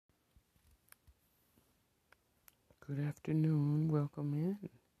Good afternoon. Welcome in.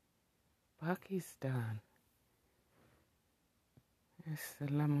 Pakistan.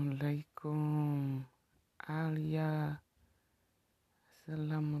 Assalamu alaikum. Alia.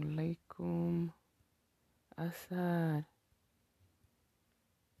 Assalamu alaikum. Assad.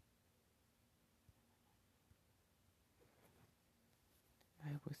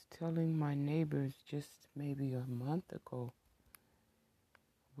 I was telling my neighbors just maybe a month ago,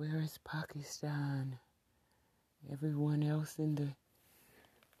 where is Pakistan? Everyone else in the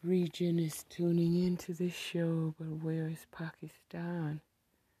region is tuning into this show, but where is Pakistan?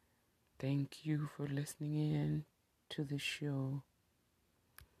 Thank you for listening in to the show.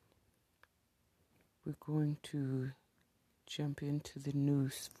 We're going to jump into the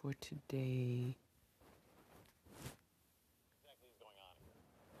news for today.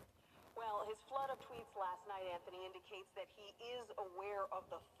 Well, his flood of tweets last night, Anthony, indicates that he is aware of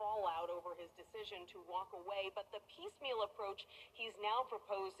the fallout over his decision to walk away, but the piecemeal approach he's now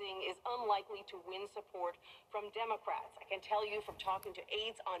proposing is unlikely to win support from Democrats. I can tell you from talking to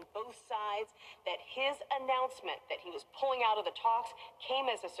aides on both sides that his announcement that he was pulling out of the talks came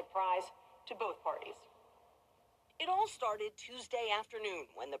as a surprise to both parties. It all started Tuesday afternoon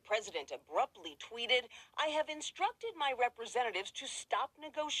when the president abruptly tweeted, "I have instructed my representatives to stop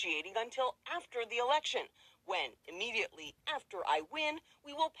negotiating until after the election, when immediately after I win,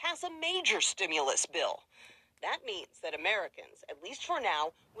 we will pass a major stimulus bill." That means that Americans, at least for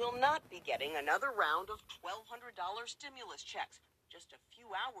now, will not be getting another round of $1,200 stimulus checks. Just a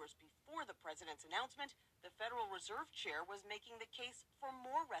few hours before the president's announcement, the Federal Reserve Chair was making the case for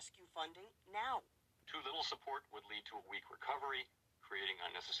more rescue funding now. Too little support would lead to a weak recovery, creating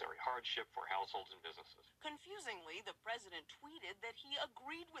unnecessary hardship for households and businesses. Confusingly, the president tweeted that he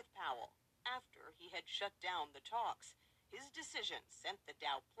agreed with Powell after he had shut down the talks. His decision sent the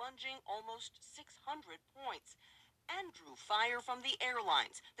Dow plunging almost 600 points and drew fire from the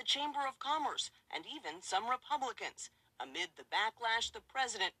airlines, the Chamber of Commerce, and even some Republicans. Amid the backlash, the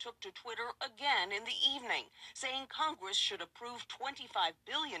president took to Twitter again in the evening, saying Congress should approve $25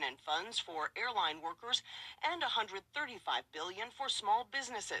 billion in funds for airline workers and $135 billion for small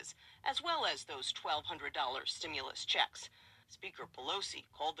businesses, as well as those $1,200 stimulus checks. Speaker Pelosi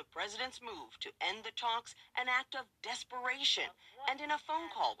called the president's move to end the talks an act of desperation, and in a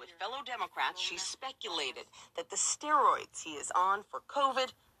phone call with fellow Democrats, she speculated that the steroids he is on for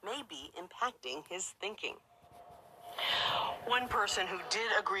COVID may be impacting his thinking. One person who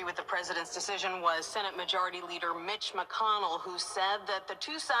did agree with the president's decision was Senate Majority Leader Mitch McConnell, who said that the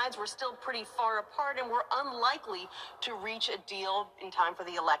two sides were still pretty far apart and were unlikely to reach a deal in time for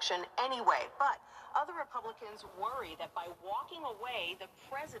the election anyway. But other Republicans worry that by walking away, the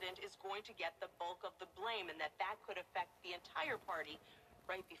president is going to get the bulk of the blame and that could affect the entire party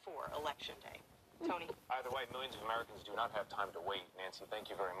right before Election Day. Tony? Either way, millions of Americans do not have time to wait. Nancy, thank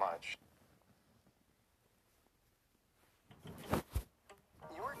you very much.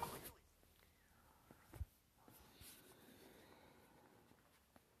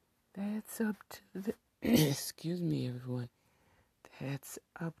 That's up to the excuse me, everyone. That's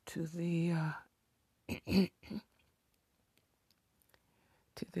up to the to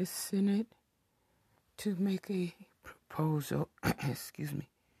the Senate to make a proposal. Excuse me,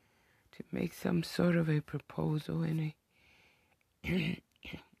 to make some sort of a proposal and an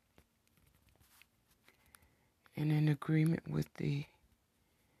agreement with the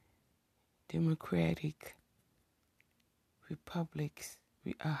Democratic Republic's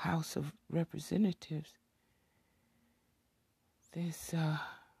House of Representatives. This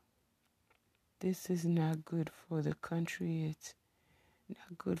is not good for the country. It's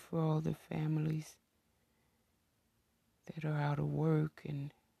not good for all the families that are out of work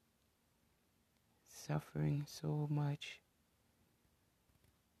and suffering so much,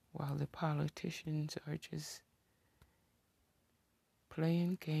 while the politicians are just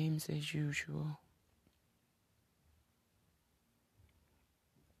playing games as usual.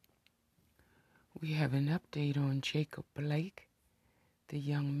 We have an update on Jacob Blake, the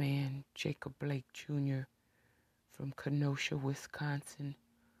young man, Jacob Blake Jr. from Kenosha, Wisconsin.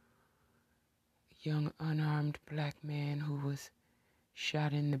 A young unarmed black man who was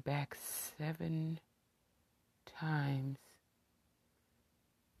shot in the back 7 times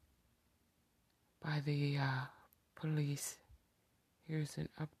by the police. Here's an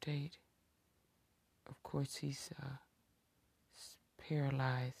update. Of course, he's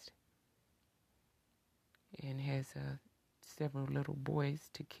paralyzed and has several little boys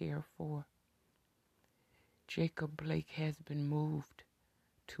to care for. Jacob Blake has been moved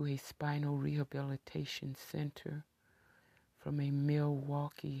to a spinal rehabilitation center from a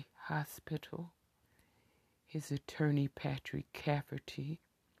Milwaukee hospital. His attorney, Patrick Cafferty,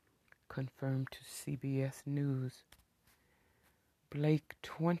 confirmed to CBS News. Blake,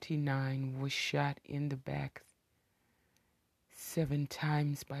 29, was shot in the back 7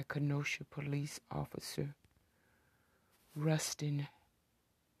 times by Kenosha police officer Rustin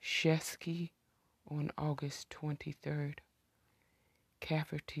Shesky on August 23rd.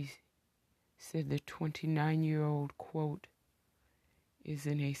 Cafferty said the 29-year-old, quote, is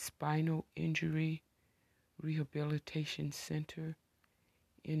in a spinal injury rehabilitation center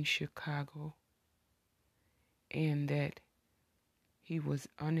in Chicago, and that he was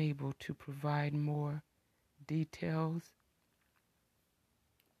unable to provide more details,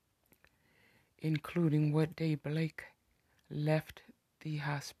 including what day Blake left the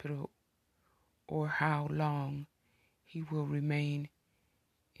hospital or how long he will remain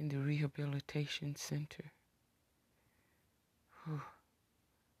in the rehabilitation center.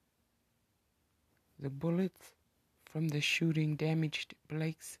 The bullets from the shooting damaged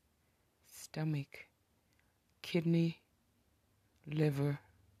Blake's stomach, kidney, liver,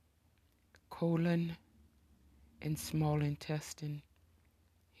 colon, and small intestine,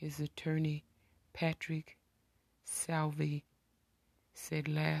 his attorney, Patrick Salvi, said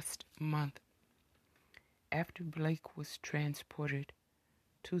last month. After Blake was transported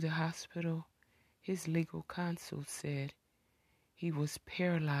to the hospital, his legal counsel said he was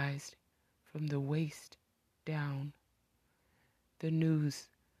paralyzed from the waist down. The news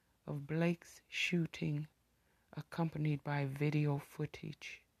of Blake's shooting, accompanied by video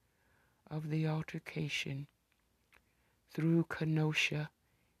footage of the altercation, threw Kenosha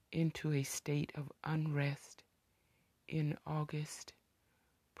into a state of unrest in August.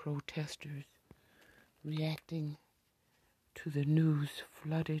 Protesters reacting to the news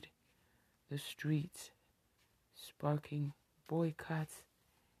flooded the streets, sparking boycotts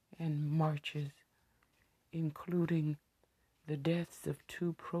and marches, including the deaths of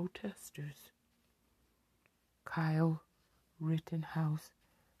 2 protesters. Kyle Rittenhouse,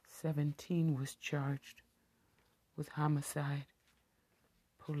 17, was charged with homicide.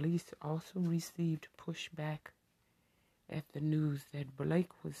 Police also received pushback at the news that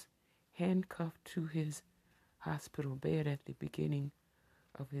Blake was handcuffed to his hospital bed at the beginning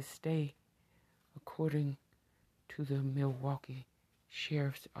of his stay, according to the Milwaukee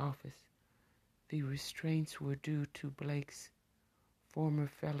Sheriff's Office. The restraints were due to Blake's former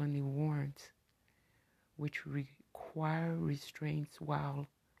felony warrants, which require restraints while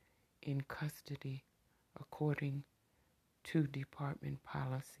in custody, according to department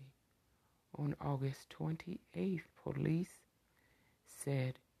policy. On August 28th, police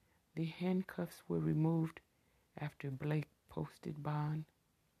said the handcuffs were removed after Blake posted bond.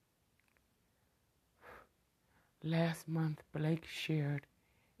 Last month, Blake shared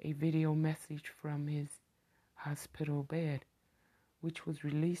a video message from his hospital bed, which was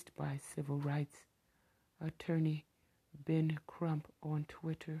released by civil rights attorney Ben Crump on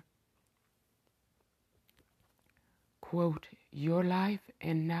Twitter. Quote, your life,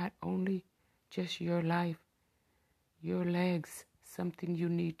 and not only just your life, your legs, something you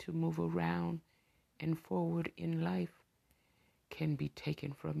need to move around and forward in life, can be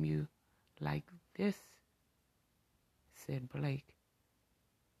taken from you like this, said Blake.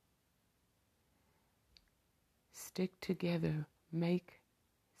 Stick together, make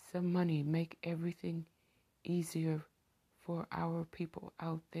some money, make everything easier for our people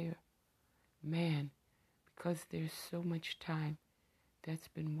out there. Man, because there's so much time that's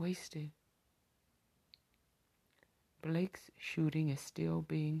been wasted. Blake's shooting is still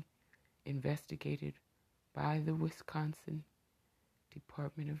being investigated by the Wisconsin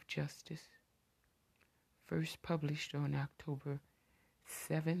Department of Justice. First published on October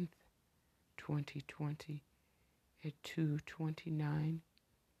 7th, 2020 at 2:29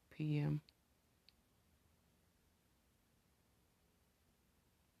 p.m.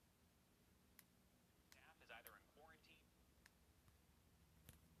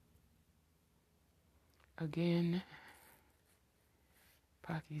 Again,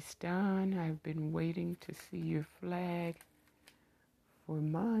 Pakistan, I've been waiting to see your flag for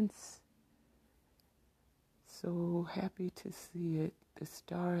months. So happy to see it, the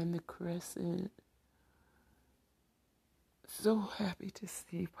star and the crescent. So happy to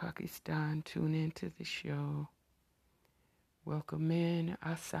see Pakistan tune into the show. Welcome in,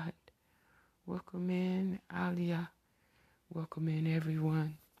 Asad. Welcome in, Alia. Welcome in,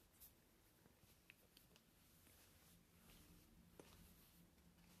 everyone.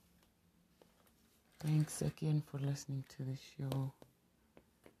 Thanks again for listening to the show.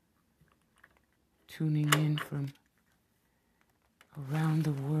 Tuning in from around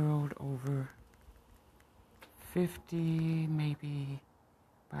the world over 50, maybe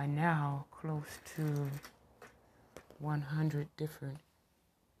by now close to 100 different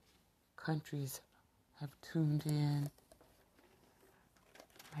countries have tuned in.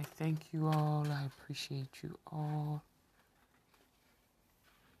 I thank you all. I appreciate you all.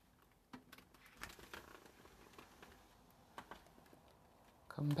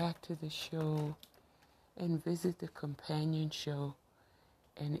 Come back to the show and visit the companion show,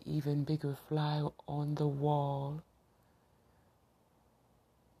 An Even Bigger Fly on the Wall,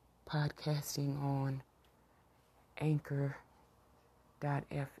 podcasting on Anchor.fm,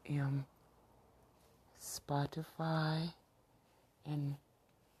 Spotify, and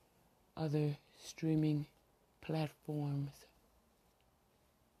other streaming platforms.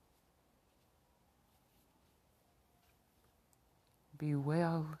 Be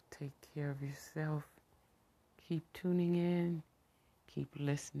well, take care of yourself, keep tuning in, keep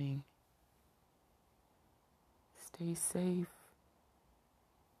listening, stay safe.